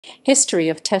History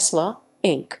of Tesla,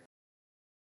 Inc.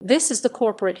 This is the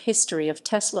corporate history of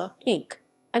Tesla, Inc.,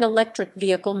 an electric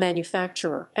vehicle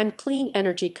manufacturer and clean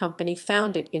energy company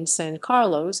founded in San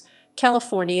Carlos,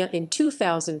 California in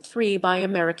 2003 by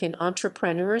American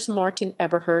entrepreneurs Martin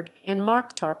Eberhard and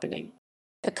Marc Tarpenning.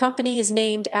 The company is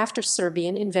named after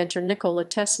Serbian inventor Nikola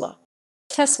Tesla.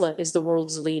 Tesla is the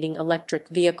world's leading electric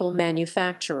vehicle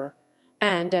manufacturer,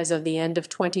 and as of the end of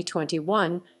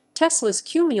 2021, Tesla's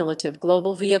cumulative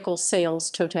global vehicle sales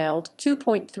totaled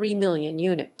 2.3 million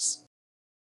units.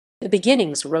 The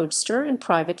beginnings Roadster and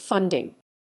private funding.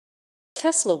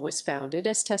 Tesla was founded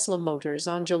as Tesla Motors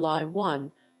on July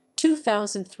 1,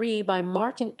 2003 by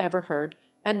Martin Eberhard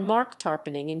and Marc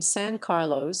Tarpenning in San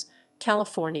Carlos,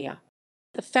 California.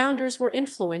 The founders were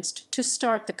influenced to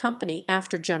start the company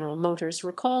after General Motors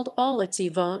recalled all its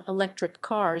EV electric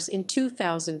cars in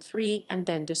 2003 and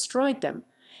then destroyed them,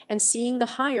 and seeing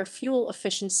the higher fuel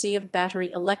efficiency of battery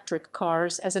electric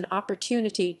cars as an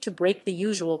opportunity to break the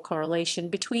usual correlation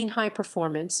between high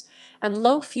performance and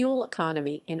low fuel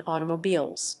economy in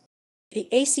automobiles. The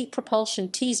AC propulsion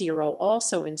T0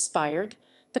 also inspired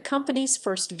the company's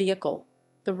first vehicle,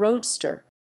 the Roadster.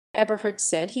 Eberhard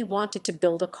said he wanted to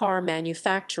build a car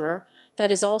manufacturer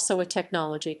that is also a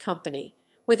technology company,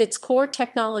 with its core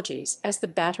technologies as the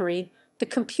battery, the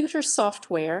computer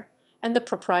software, and the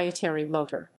proprietary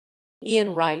motor.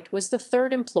 Ian Wright was the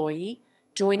third employee,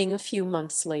 joining a few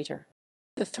months later.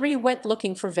 The three went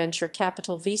looking for venture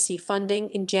capital VC funding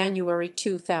in January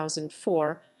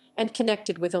 2004 and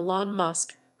connected with Elon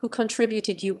Musk, who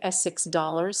contributed US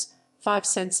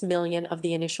 $6.05 million of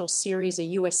the initial series, a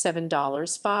US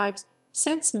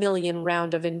 $7.05 million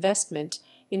round of investment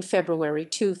in February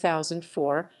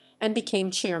 2004, and became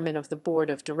chairman of the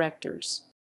board of directors.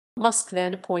 Musk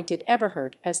then appointed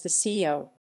Eberhard as the CEO.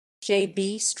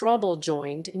 J.B. Straubel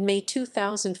joined in May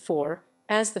 2004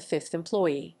 as the fifth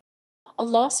employee. A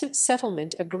lawsuit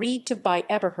settlement agreed to by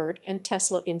Eberhard and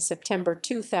Tesla in September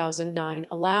 2009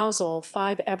 allows all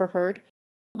five Eberhard.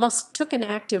 Musk took an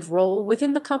active role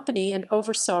within the company and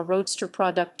oversaw Roadster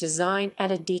product design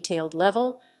at a detailed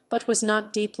level, but was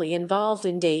not deeply involved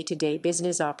in day-to-day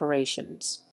business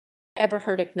operations.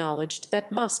 Eberhard acknowledged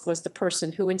that Musk was the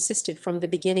person who insisted from the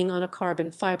beginning on a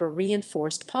carbon fiber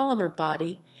reinforced polymer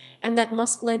body, and that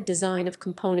Musk led design of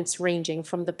components ranging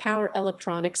from the power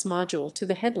electronics module to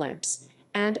the headlamps,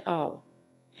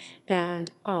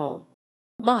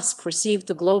 Musk received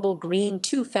the Global Green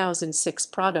 2006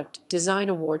 Product Design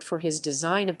Award for his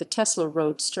design of the Tesla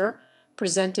Roadster,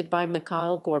 presented by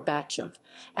Mikhail Gorbachev,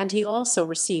 and he also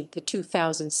received the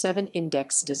 2007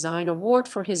 Index Design Award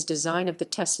for his design of the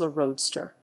Tesla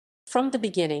Roadster. From the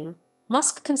beginning,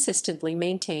 Musk consistently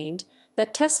maintained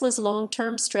that Tesla's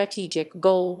long-term strategic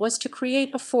goal was to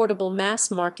create affordable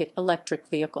mass-market electric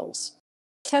vehicles.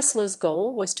 Tesla's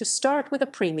goal was to start with a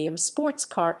premium sports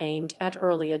car aimed at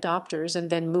early adopters and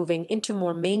then moving into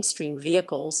more mainstream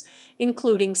vehicles,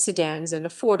 including sedans and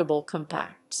affordable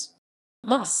compacts.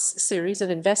 Musk's series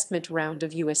of investment round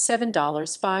of US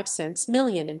 $7.05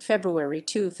 million in February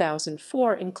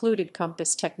 2004 included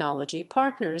Compass Technology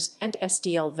Partners and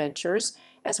SDL Ventures,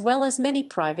 as well as many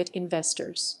private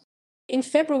investors. In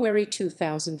February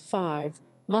 2005,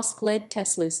 Musk led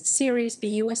Tesla's Series B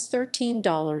US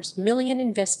 $13 million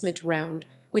investment round,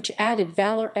 which added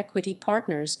Valor Equity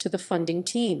Partners to the funding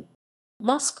team.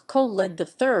 Musk co-led the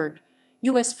third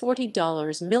US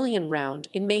 $40 million round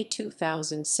in May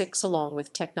 2006 along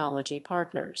with technology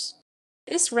partners.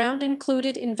 This round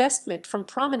included investment from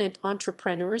prominent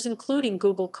entrepreneurs including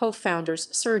Google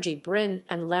co-founders Sergey Brin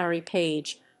and Larry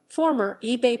Page, former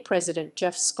eBay president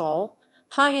Jeff Skoll,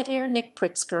 Hyatt Air Nick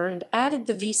Pritzker, and added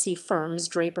the VC firms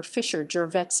Draper Fisher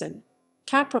Jurvetson,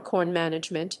 Capricorn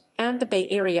Management, and the Bay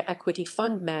Area Equity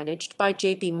Fund managed by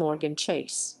JP Morgan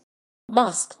Chase.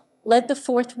 Musk led the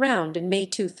fourth round in May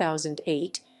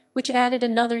 2008, which added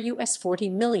another US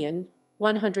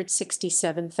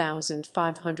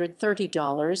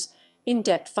 $40,167,530 in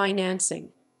debt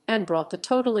financing and brought the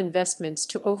total investments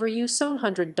to over US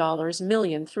 $100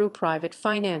 million through private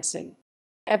financing.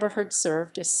 Eberhard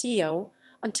served as CEO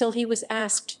until he was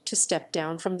asked to step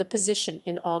down from the position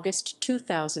in August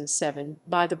 2007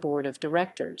 by the board of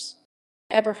directors.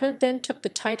 Eberhard then took the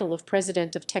title of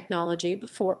President of Technology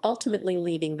before ultimately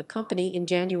leaving the company in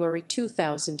January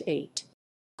 2008.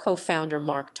 Co-founder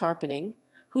Marc Tarpenning,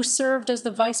 who served as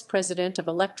the Vice President of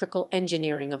Electrical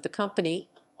Engineering of the company,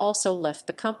 also left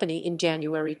the company in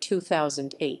January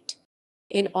 2008.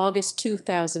 In August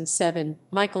 2007,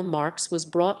 Michael Marks was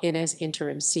brought in as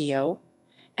interim CEO,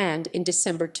 and in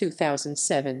December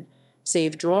 2007,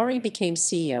 Zaid Drory became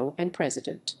CEO and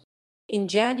president. In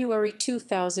January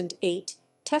 2008,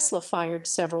 Tesla fired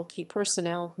several key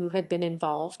personnel who had been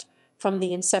involved from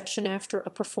the inception after a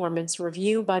performance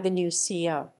review by the new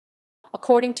CEO.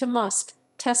 According to Musk,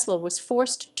 Tesla was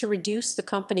forced to reduce the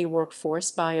company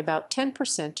workforce by about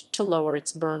 10% to lower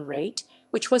its burn rate,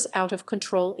 which was out of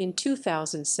control in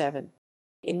 2007.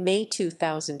 In May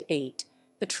 2008,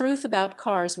 the Truth About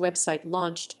Cars website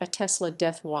launched a Tesla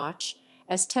death watch,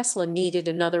 as Tesla needed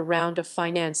another round of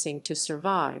financing to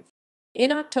survive.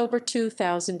 In October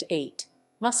 2008,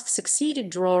 Musk succeeded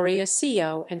Drury as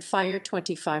CEO and fired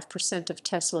 25% of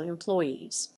Tesla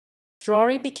employees.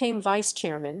 Drury became vice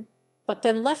chairman, but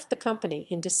then left the company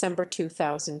in December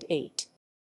 2008.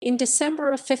 In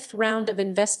December, a fifth round of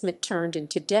investment turned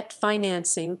into debt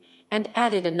financing and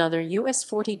added another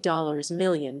 $40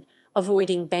 million,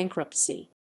 avoiding bankruptcy.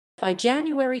 By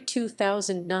January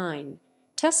 2009,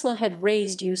 Tesla had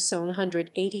raised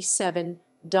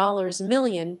 $187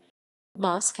 million.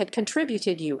 Musk had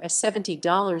contributed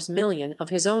 $70 million of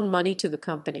his own money to the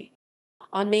company.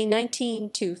 On May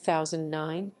 19,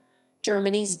 2009,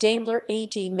 Germany's Daimler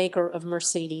AG, maker of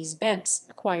Mercedes-Benz,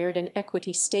 acquired an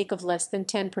equity stake of less than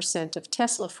 10% of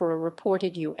Tesla for a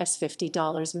reported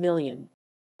 $50 million.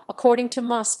 According to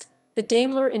Musk, the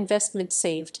Daimler investment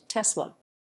saved Tesla.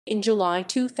 In July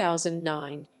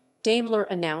 2009, Daimler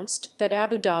announced that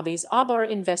Abu Dhabi's Abar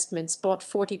Investments bought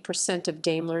 40% of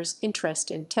Daimler's interest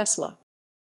in Tesla.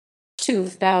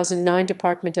 2009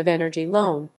 Department of Energy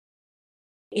loan.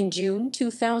 In June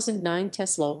 2009,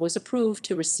 Tesla was approved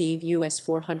to receive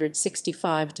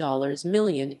 $465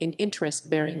 million in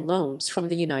interest-bearing loans from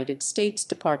the United States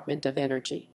Department of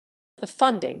Energy. The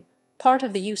funding, part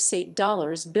of the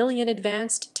 $8 billion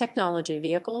Advanced Technology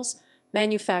Vehicles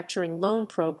Manufacturing Loan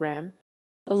Program.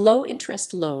 The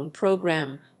low-interest loan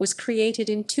program was created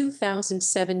in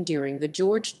 2007 during the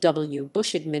George W.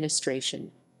 Bush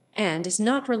administration and is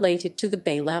not related to the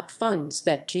bailout funds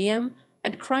that GM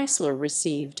and Chrysler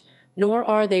received, nor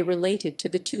are they related to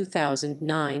the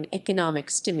 2009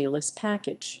 economic stimulus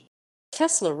package.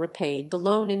 Tesla repaid the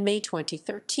loan in May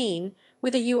 2013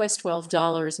 with a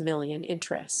 $12 million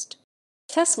interest.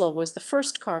 Tesla was the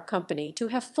first car company to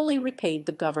have fully repaid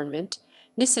the government.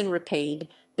 Nissan repaid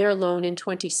their loan in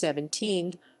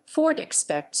 2017, Ford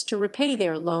expects to repay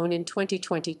their loan in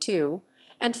 2022,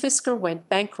 and Fisker went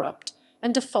bankrupt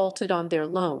and defaulted on their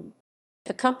loan.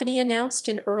 The company announced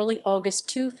in early August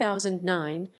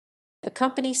 2009, the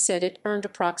company said it earned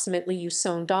approximately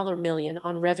 $1 million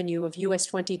on revenue of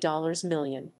 $20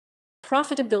 million.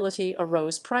 Profitability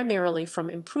arose primarily from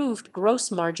improved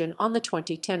gross margin on the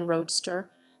 2010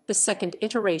 Roadster, the second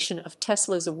iteration of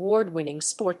Tesla's award-winning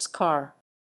sports car.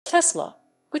 Tesla,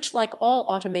 which like all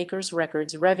automakers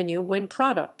records revenue when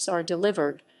products are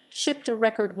delivered, shipped a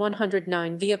record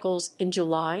 109 vehicles in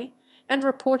July and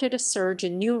reported a surge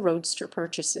in new Roadster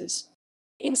purchases.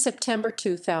 In September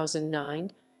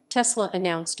 2009, Tesla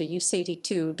announced a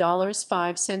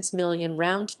 $82.05 million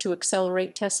round to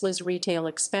accelerate Tesla's retail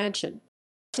expansion.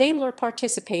 Daimler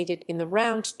participated in the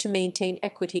round to maintain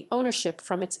equity ownership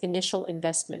from its initial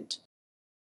investment.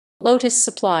 Lotus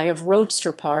supply of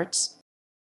Roadster parts.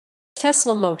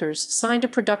 Tesla Motors signed a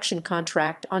production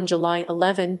contract on July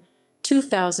 11,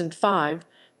 2005,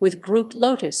 with Group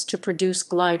Lotus to produce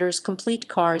gliders complete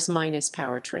cars minus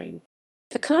powertrain.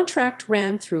 The contract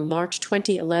ran through March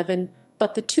 2011,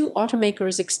 but the two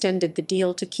automakers extended the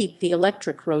deal to keep the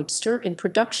electric Roadster in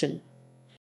production.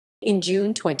 In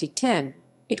June 2010,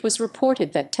 it was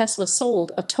reported that Tesla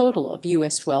sold a total of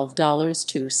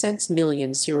 $12.02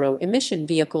 million zero-emission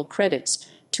vehicle credits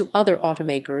to other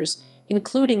automakers,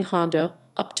 including Honda,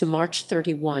 up to March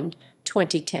 31,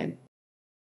 2010.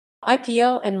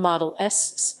 IPO and Model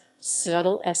S,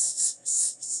 Subtle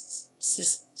S.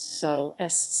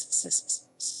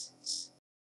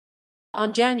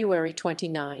 On January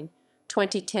 29,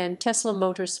 2010, Tesla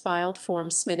Motors filed Form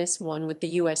S-1 with the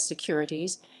U.S.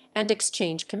 Securities and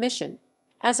Exchange Commission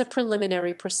as a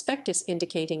preliminary prospectus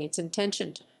indicating its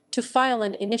intention to file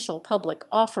an initial public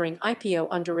offering IPO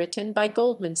underwritten by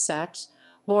Goldman Sachs,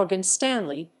 Morgan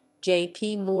Stanley,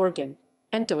 J.P. Morgan,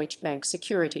 and Deutsche Bank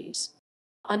Securities.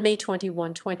 On May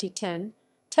 21, 2010,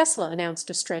 Tesla announced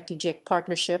a strategic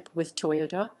partnership with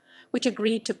Toyota, which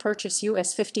agreed to purchase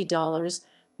 $50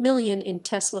 million in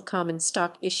Tesla common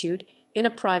stock issued in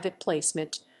a private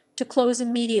placement to close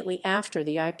immediately after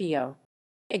the IPO.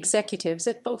 Executives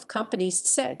at both companies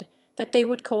said that they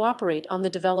would cooperate on the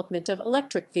development of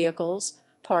electric vehicles,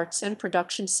 parts and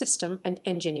production system and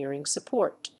engineering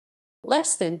support.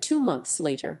 Less than 2 months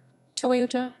later,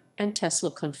 Toyota and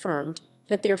Tesla confirmed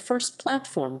that their first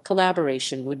platform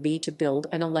collaboration would be to build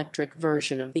an electric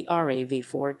version of the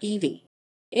RAV4 EV.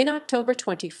 In October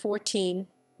 2014,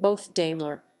 Both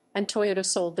Daimler and Toyota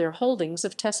sold their holdings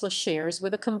of Tesla shares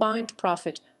with a combined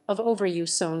profit of over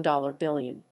 $1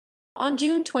 billion. On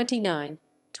June 29,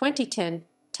 2010,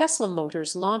 Tesla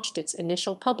Motors launched its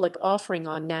initial public offering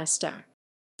on Nasdaq.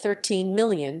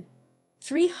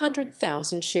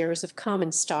 13,300,000 shares of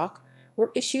common stock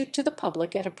were issued to the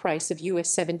public at a price of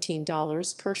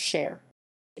 $17 per share.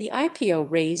 The IPO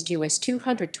raised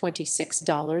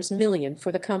 $226 million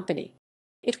for the company.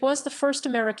 It was the first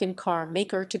American car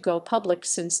maker to go public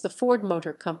since the Ford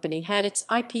Motor Company had its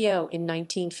IPO in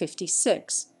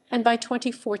 1956, and by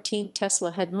 2014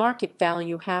 Tesla had market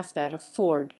value half that of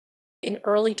Ford. In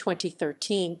early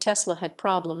 2013, Tesla had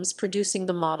problems producing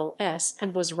the Model S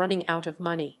and was running out of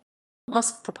money.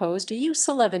 Musk proposed a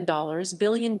 $11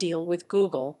 billion deal with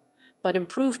Google, but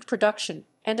improved production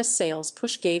and a sales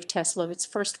push gave Tesla its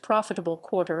first profitable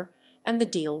quarter, and the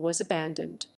deal was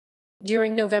abandoned.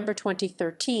 During November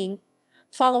 2013,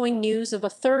 following news of a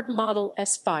third Model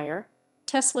S fire,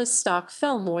 Tesla's stock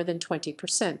fell more than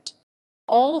 20%.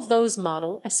 All of those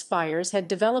Model S fires had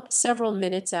developed several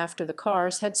minutes after the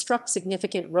cars had struck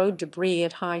significant road debris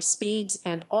at high speeds,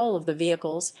 and all of the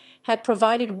vehicles had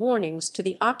provided warnings to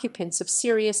the occupants of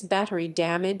serious battery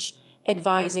damage,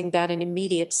 advising that an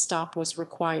immediate stop was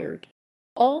required.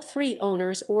 All three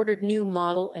owners ordered new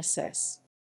Model SS.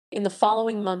 In the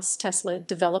following months, Tesla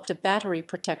developed a battery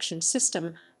protection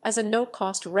system as a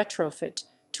no-cost retrofit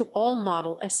to all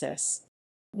Model SS.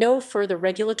 No further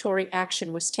regulatory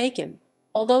action was taken,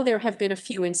 although there have been a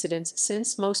few incidents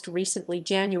since, most recently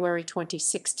January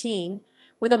 2016,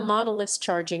 with a Model S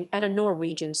charging at a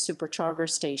Norwegian supercharger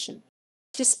station.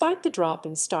 Despite the drop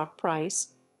in stock price,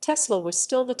 Tesla was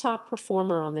still the top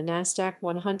performer on the Nasdaq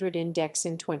 100 index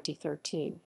in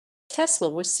 2013. Tesla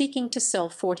was seeking to sell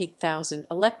 40,000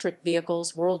 electric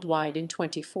vehicles worldwide in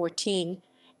 2014,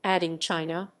 adding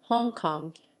China, Hong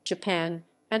Kong, Japan,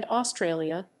 and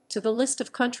Australia to the list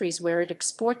of countries where it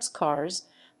exports cars,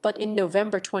 but in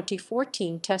November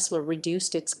 2014 Tesla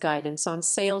reduced its guidance on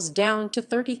sales down to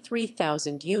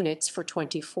 33,000 units for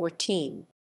 2014.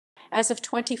 As of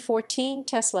 2014,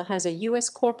 Tesla has a U.S.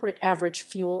 corporate average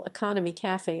fuel economy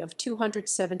CAFE of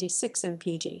 276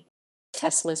 mpg.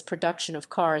 Tesla's production of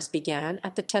cars began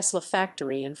at the Tesla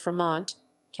factory in Fremont,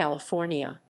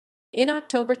 California. In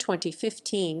October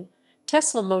 2015,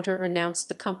 Tesla Motor announced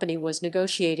the company was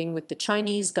negotiating with the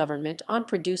Chinese government on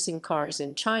producing cars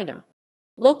in China.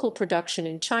 Local production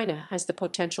in China has the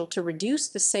potential to reduce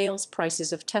the sales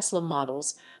prices of Tesla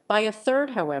models by a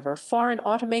third. However, foreign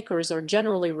automakers are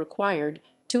generally required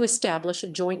to establish a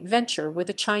joint venture with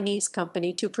a Chinese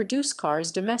company to produce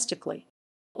cars domestically.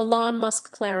 Elon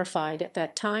Musk clarified at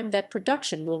that time that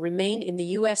production will remain in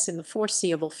the U.S. in the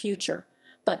foreseeable future,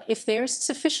 but if there's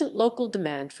sufficient local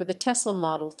demand for the Tesla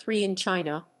Model 3 in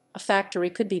China, a factory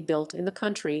could be built in the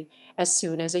country as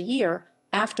soon as a year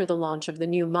after the launch of the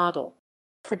new model.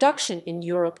 Production in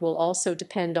Europe will also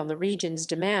depend on the region's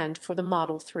demand for the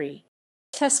Model 3.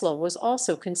 Tesla was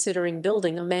also considering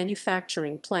building a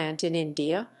manufacturing plant in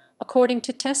India, according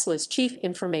to Tesla's Chief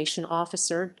Information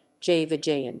Officer, Jay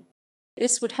Vijayan.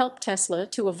 This would help Tesla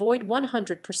to avoid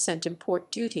 100%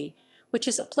 import duty, which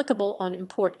is applicable on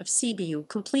import of CBU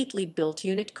completely built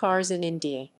unit cars in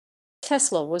India.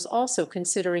 Tesla was also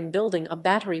considering building a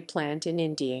battery plant in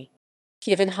India.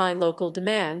 Given high local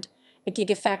demand, a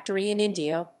gigafactory in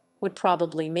India would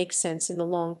probably make sense in the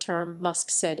long term,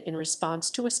 Musk said in response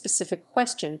to a specific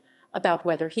question about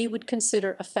whether he would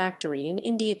consider a factory in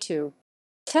India too.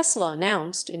 Tesla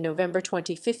announced in November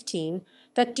 2015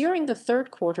 that during the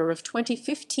third quarter of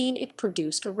 2015 it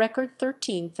produced a record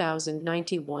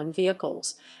 13,091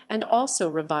 vehicles and also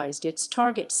revised its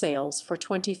target sales for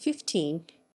 2015.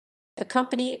 The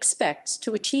company expects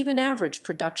to achieve an average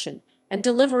production and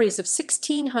deliveries of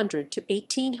 1,600 to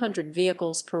 1,800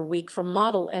 vehicles per week for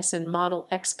Model S and Model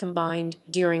X combined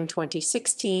during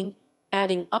 2016,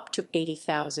 adding up to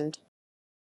 80,000.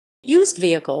 Used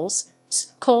vehicles,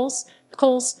 COLs,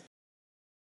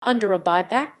 under a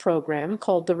buyback program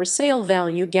called the Resale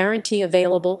Value Guarantee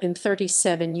available in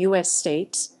 37 U.S.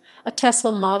 states. A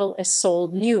Tesla Model S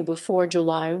sold new before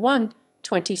July 1,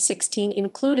 2016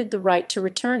 included the right to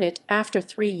return it after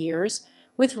 3 years,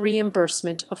 with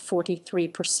reimbursement of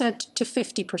 43% to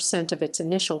 50% of its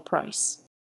initial price.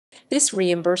 This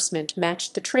reimbursement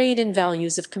matched the trade-in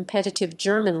values of competitive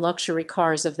German luxury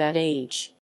cars of that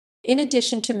age. In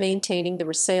addition to maintaining the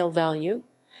resale value,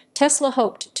 Tesla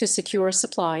hoped to secure a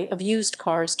supply of used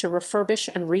cars to refurbish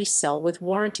and resell with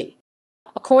warranty.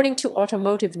 According to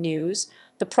Automotive News,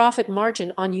 the profit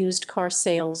margin on used car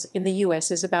sales in the U.S.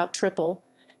 is about triple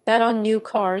that on new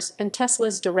cars, and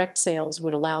Tesla's direct sales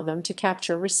would allow them to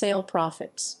capture resale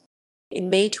profits. In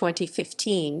May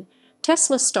 2015,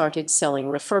 Tesla started selling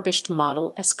refurbished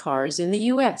Model S cars in the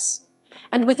US,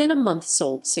 and within a month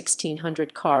sold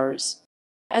 1,600 cars.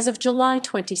 As of July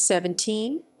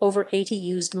 2017, over 80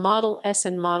 used Model S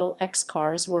and Model X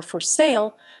cars were for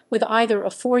sale, with either a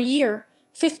 4-year,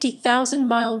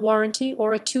 50,000-mile warranty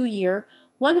or a 2-year,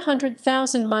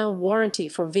 100,000-mile warranty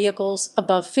for vehicles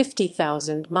above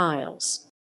 50,000 miles.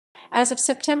 As of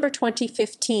September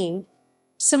 2015,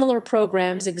 similar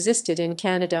programs existed in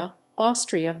Canada,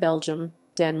 Austria, Belgium,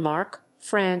 Denmark,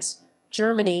 France,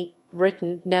 Germany,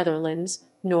 Britain, Netherlands,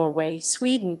 Norway,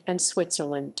 Sweden, and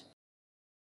Switzerland.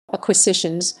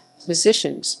 Acquisitions.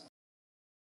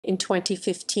 In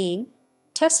 2015,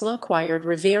 Tesla acquired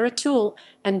Rivera Tool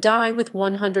and Die with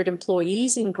 100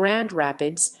 employees in Grand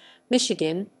Rapids,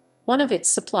 Michigan, one of its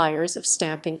suppliers of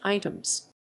stamping items.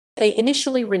 They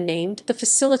initially renamed the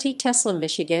facility Tesla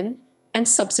Michigan and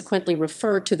subsequently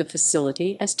referred to the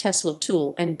facility as Tesla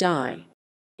Tool and Die.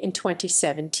 In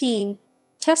 2017,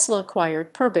 Tesla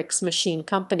acquired Perbix Machine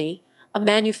Company, a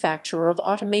manufacturer of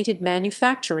automated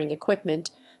manufacturing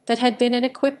equipment that had been an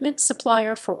equipment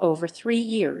supplier for over 3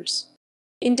 years.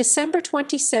 In December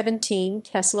 2017,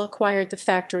 Tesla acquired the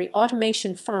factory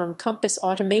automation firm Compass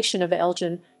Automation of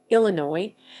Elgin,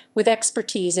 Illinois, with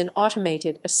expertise in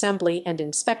automated assembly and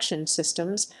inspection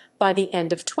systems. By the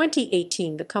end of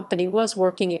 2018, the company was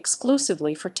working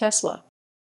exclusively for Tesla.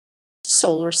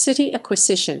 Solar City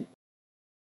acquisition.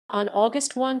 On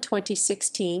August 1,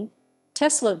 2016,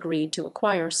 Tesla agreed to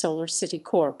acquire Solar City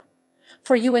Corp.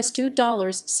 for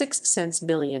 $2.06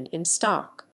 billion in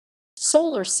stock.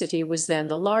 Solar City was then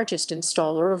the largest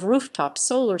installer of rooftop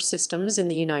solar systems in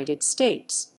the United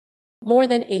States. More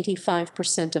than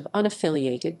 85% of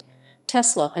unaffiliated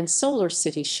Tesla and Solar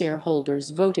City shareholders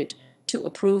voted to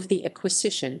approve the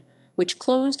acquisition, which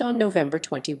closed on November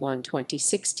 21,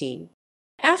 2016.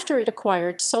 After it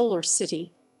acquired Solar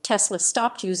City, Tesla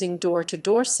stopped using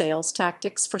door-to-door sales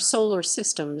tactics for solar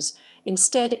systems.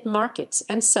 Instead, it markets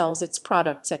and sells its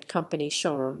products at company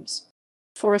showrooms.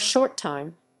 For a short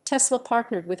time, Tesla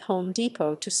partnered with Home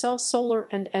Depot to sell solar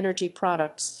and energy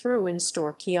products through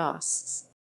in-store kiosks.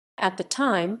 At the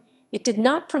time, it did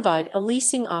not provide a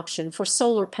leasing option for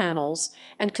solar panels,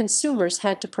 and consumers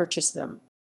had to purchase them.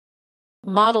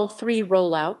 Model 3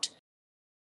 rollout.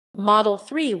 Model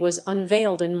 3 was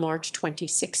unveiled in March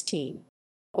 2016.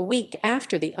 A week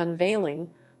after the unveiling,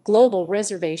 global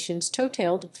reservations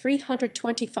totaled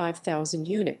 325,000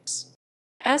 units.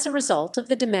 As a result of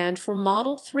the demand for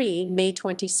Model 3 in May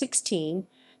 2016,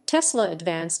 Tesla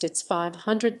advanced its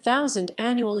 500,000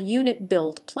 annual unit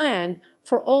build plan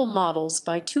for all models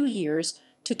by 2 years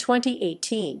to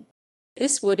 2018.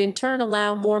 This would in turn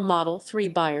allow more Model 3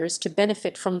 buyers to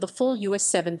benefit from the full US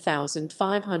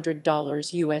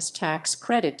 $7,500 US tax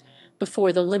credit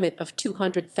before the limit of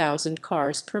 200,000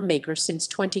 cars per maker since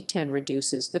 2010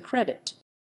 reduces the credit.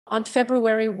 On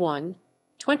February 1,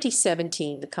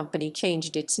 2017, the company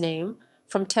changed its name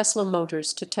from Tesla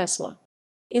Motors to Tesla.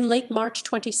 In late March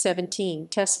 2017,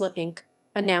 Tesla Inc.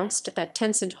 announced that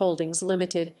Tencent Holdings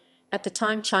Limited, at the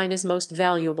time China's most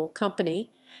valuable company,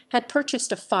 had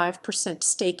purchased a 5%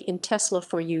 stake in Tesla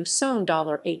for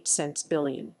 $8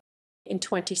 billion. In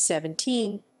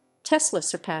 2017, Tesla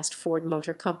surpassed Ford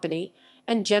Motor Company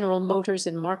and General Motors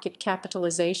in market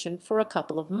capitalization for a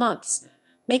couple of months,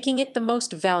 making it the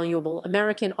most valuable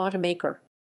American automaker.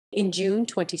 In June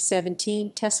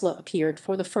 2017, Tesla appeared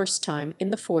for the first time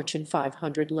in the Fortune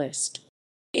 500 list.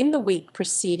 In the week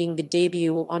preceding the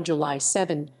debut on July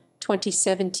 7,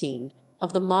 2017,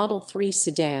 of the Model 3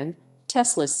 sedan,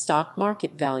 Tesla's stock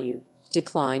market value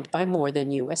declined by more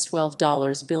than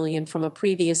 $12 billion from a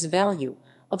previous value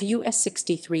of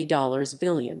 $63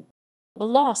 billion. The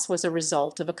loss was a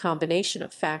result of a combination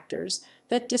of factors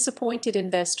that disappointed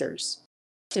investors.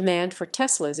 Demand for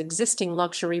Tesla's existing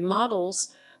luxury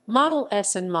models, Model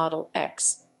S and Model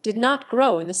X, did not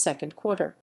grow in the second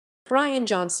quarter. Brian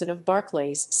Johnson of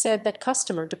Barclays said that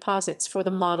customer deposits for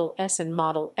the Model S and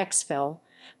Model X fell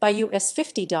by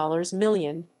 $50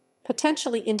 million,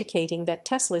 potentially indicating that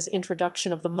Tesla's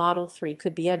introduction of the Model 3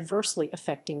 could be adversely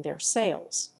affecting their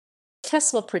sales.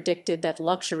 Tesla predicted that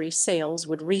luxury sales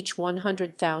would reach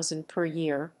 100,000 per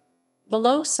year,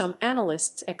 below some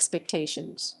analysts'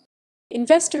 expectations.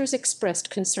 Investors expressed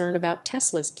concern about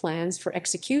Tesla's plans for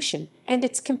execution and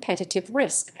its competitive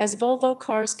risk as Volvo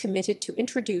Cars committed to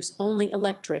introduce only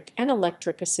electric and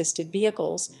electric-assisted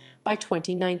vehicles by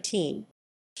 2019.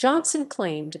 Johnson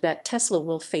claimed that Tesla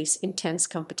will face intense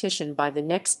competition by the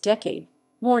next decade.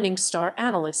 Morningstar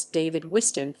analyst David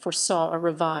Whiston foresaw a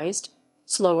revised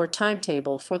slower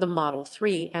timetable for the Model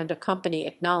 3, and a company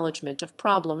acknowledgement of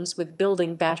problems with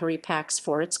building battery packs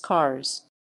for its cars.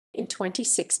 In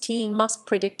 2016, Musk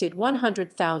predicted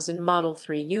 100,000 Model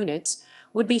 3 units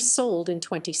would be sold in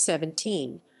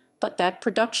 2017, but that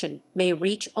production may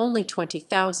reach only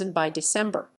 20,000 by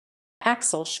December.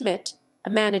 Axel Schmidt, a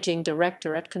managing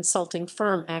director at consulting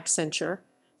firm Accenture,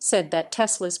 said that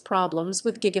Tesla's problems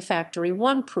with Gigafactory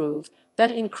 1 prove that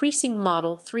increasing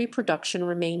Model 3 production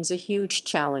remains a huge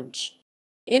challenge.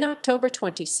 In October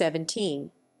 2017,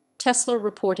 Tesla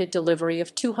reported delivery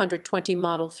of 220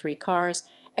 Model 3 cars,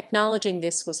 acknowledging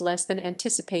this was less than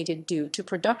anticipated due to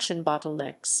production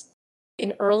bottlenecks.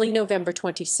 In early November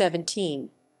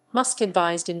 2017, Musk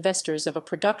advised investors of a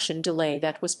production delay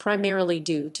that was primarily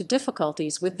due to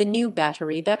difficulties with the new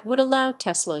battery that would allow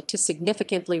Tesla to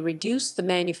significantly reduce the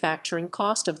manufacturing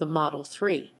cost of the Model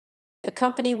 3. The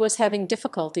company was having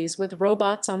difficulties with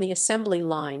robots on the assembly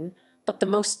line, but the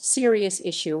most serious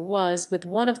issue was with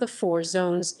one of the 4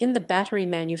 zones in the battery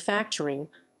manufacturing,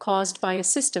 caused by a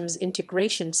systems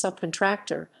integration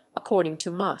subcontractor, according to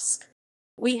Musk.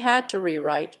 "We had to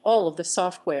rewrite all of the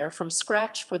software from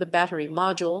scratch for the battery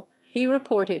module," he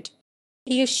reported.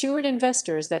 He assured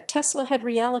investors that Tesla had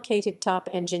reallocated top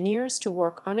engineers to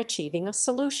work on achieving a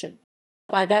solution.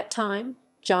 By that time,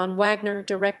 John Wagner,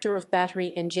 director of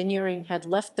battery engineering, had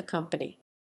left the company.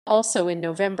 Also in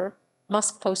November,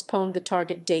 Musk postponed the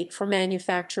target date for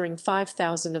manufacturing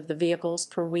 5,000 of the vehicles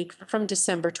per week from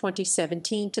December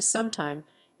 2017 to sometime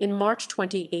in March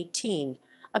 2018,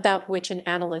 about which an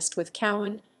analyst with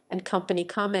Cowen and Company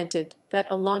commented that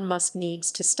Elon Musk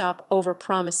needs to stop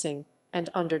over-promising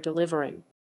and under-delivering.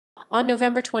 On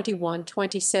November 21,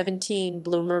 2017,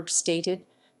 Bloomberg stated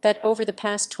that over the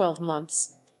past 12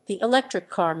 months, the electric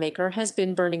car maker has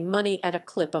been burning money at a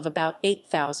clip of about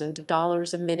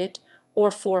 $8,000 a minute or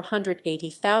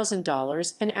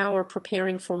 $480,000 an hour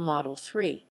preparing for Model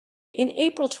 3. In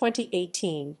April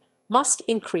 2018, Musk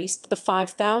increased the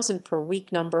 5,000 per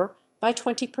week number by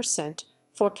 20%,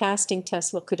 forecasting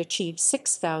Tesla could achieve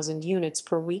 6,000 units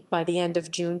per week by the end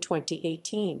of June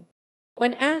 2018.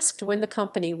 When asked when the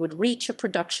company would reach a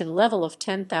production level of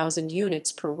 10,000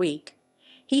 units per week,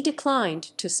 he declined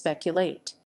to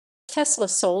speculate. Tesla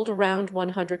sold around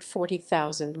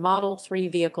 140,000 Model 3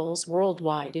 vehicles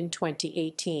worldwide in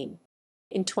 2018.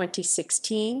 In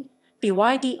 2016,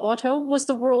 BYD Auto was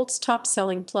the world's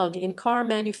top-selling plug-in car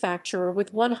manufacturer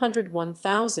with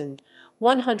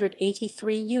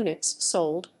 101,183 units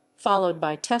sold, followed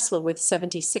by Tesla with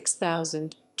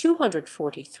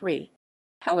 76,243.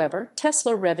 However,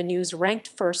 Tesla revenues ranked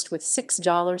first with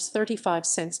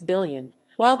 $6.35 billion,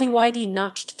 while BYD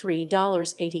notched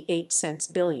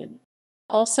 $3.88 billion.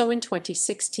 Also in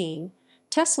 2016,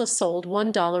 Tesla sold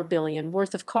 $1 billion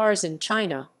worth of cars in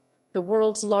China, the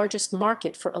world's largest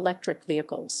market for electric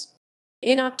vehicles.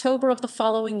 In October of the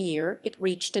following year, it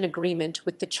reached an agreement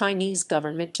with the Chinese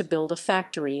government to build a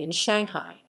factory in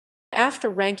Shanghai. After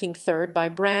ranking third by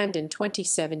brand in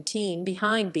 2017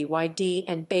 behind BYD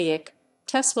and BAIC,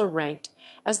 Tesla ranked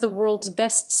as the world's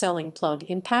best-selling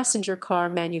plug-in passenger car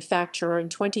manufacturer in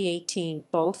 2018,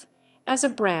 both as a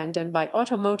brand and by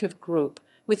Automotive Group,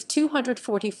 with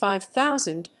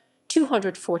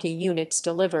 245,240 units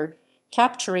delivered,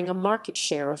 capturing a market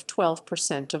share of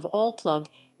 12% of all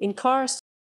plug-in cars.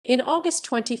 In August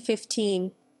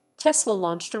 2015, Tesla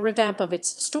launched a revamp of its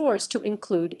stores to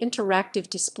include interactive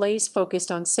displays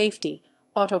focused on safety,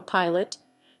 autopilot,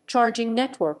 charging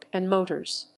network, and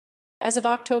motors. As of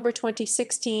October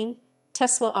 2016,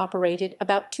 Tesla operated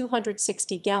about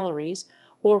 260 galleries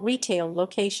or retail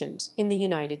locations in the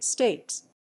United States.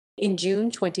 In June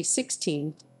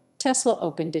 2016, Tesla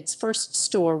opened its first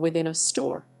store within a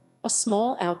store, a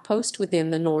small outpost within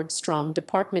the Nordstrom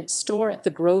department store at the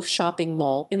Grove Shopping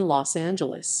Mall in Los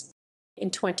Angeles.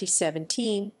 In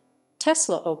 2017,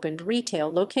 Tesla opened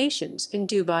retail locations in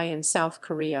Dubai and South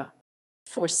Korea.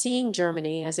 Foreseeing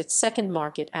Germany as its second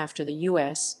market after the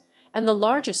US and the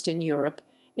largest in Europe,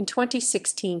 in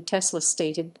 2016 Tesla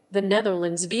stated the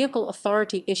Netherlands Vehicle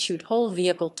Authority issued Whole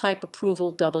Vehicle Type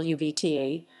Approval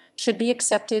WVTA should be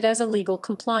accepted as a legal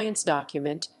compliance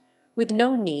document, with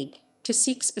no need to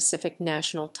seek specific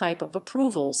national type of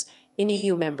approvals in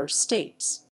EU member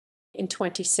states. In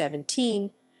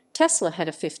 2017, Tesla had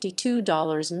a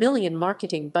 $52 million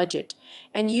marketing budget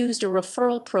and used a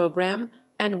referral program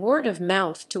and word of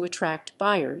mouth to attract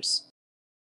buyers.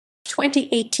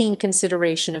 2018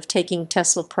 consideration of taking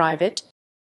Tesla private.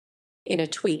 In a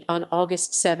tweet on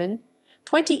August 7,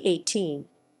 2018,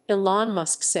 Elon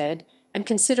Musk said, "I'm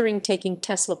considering taking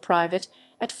Tesla private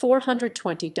at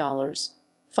 $420,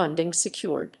 funding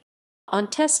secured." On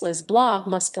Tesla's blog,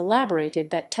 Musk elaborated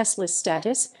that Tesla's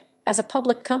status as a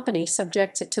public company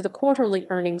subjects it to the quarterly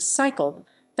earnings cycle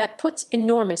that puts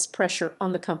enormous pressure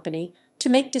on the company to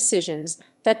make decisions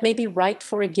that may be right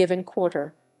for a given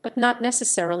quarter, but not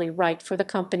necessarily right for the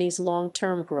company's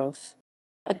long-term growth.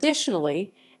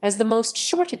 Additionally, as the most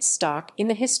shorted stock in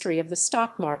the history of the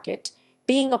stock market,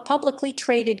 being a publicly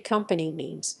traded company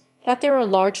means that there are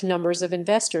large numbers of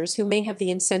investors who may have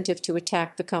the incentive to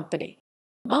attack the company.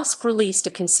 Musk released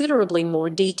a considerably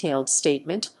more detailed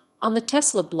statement on the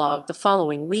Tesla blog the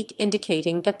following week,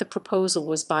 indicating that the proposal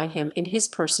was by him in his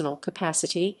personal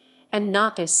capacity and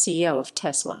not as CEO of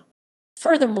Tesla.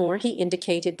 Furthermore, he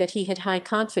indicated that he had high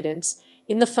confidence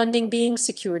in the funding being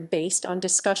secured based on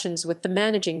discussions with the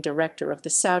managing director of the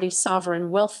Saudi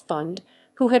Sovereign Wealth Fund,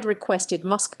 who had requested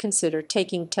Musk consider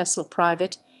taking Tesla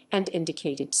private, and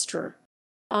indicated Str.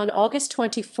 On August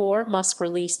 24, Musk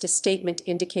released a statement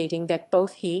indicating that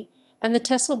both he and the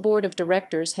Tesla board of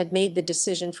directors had made the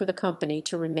decision for the company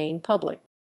to remain public.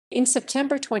 In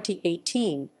September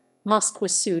 2018, Musk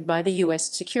was sued by the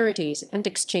U.S. Securities and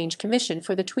Exchange Commission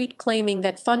for the tweet claiming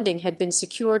that funding had been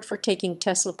secured for taking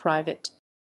Tesla private.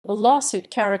 The lawsuit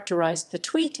characterized the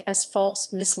tweet as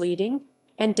false, misleading,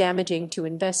 and damaging to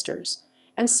investors,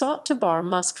 and sought to bar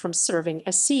Musk from serving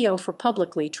as CEO for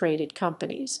publicly traded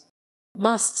companies.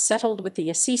 Musk settled with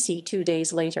the SEC 2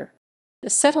 days later. The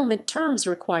settlement terms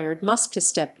required Musk to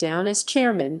step down as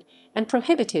chairman and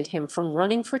prohibited him from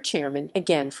running for chairman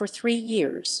again for 3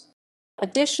 years.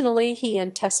 Additionally, he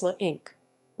and Tesla Inc.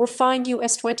 were fined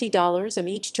US $20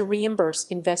 each to reimburse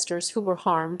investors who were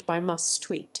harmed by Musk's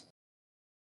tweet.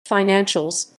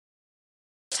 Financials.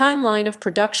 Timeline of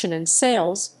production and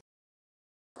sales.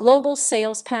 Global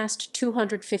sales passed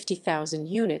 250,000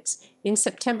 units in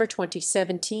September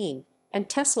 2017, and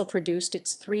Tesla produced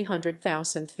its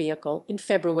 300,000th vehicle in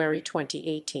February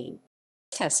 2018.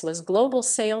 Tesla's global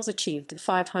sales achieved the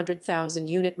 500,000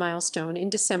 unit milestone in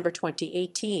December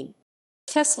 2018.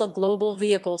 Tesla global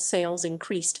vehicle sales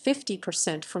increased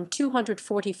 50% from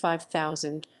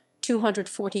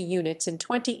 245,240 units in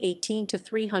 2018 to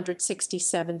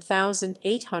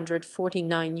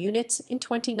 367,849 units in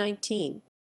 2019.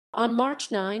 On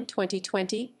March 9,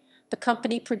 2020, the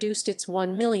company produced its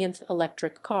 1 millionth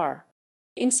electric car.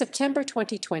 In September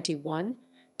 2021,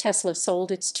 Tesla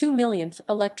sold its 2 millionth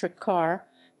electric car,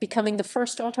 becoming the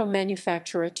first auto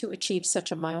manufacturer to achieve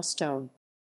such a milestone.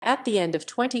 At the end of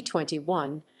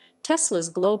 2021, Tesla's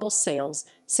global sales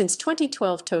since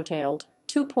 2012 totaled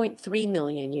 2.3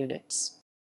 million units.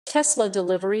 Tesla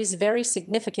deliveries vary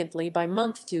significantly by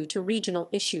month due to regional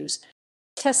issues.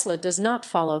 Tesla does not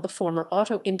follow the former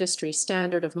auto industry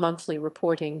standard of monthly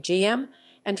reporting. GM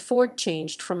and Ford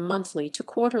changed from monthly to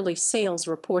quarterly sales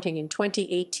reporting in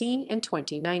 2018 and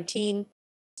 2019.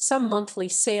 Some monthly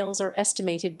sales are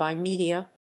estimated by media.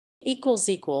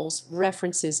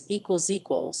 References ==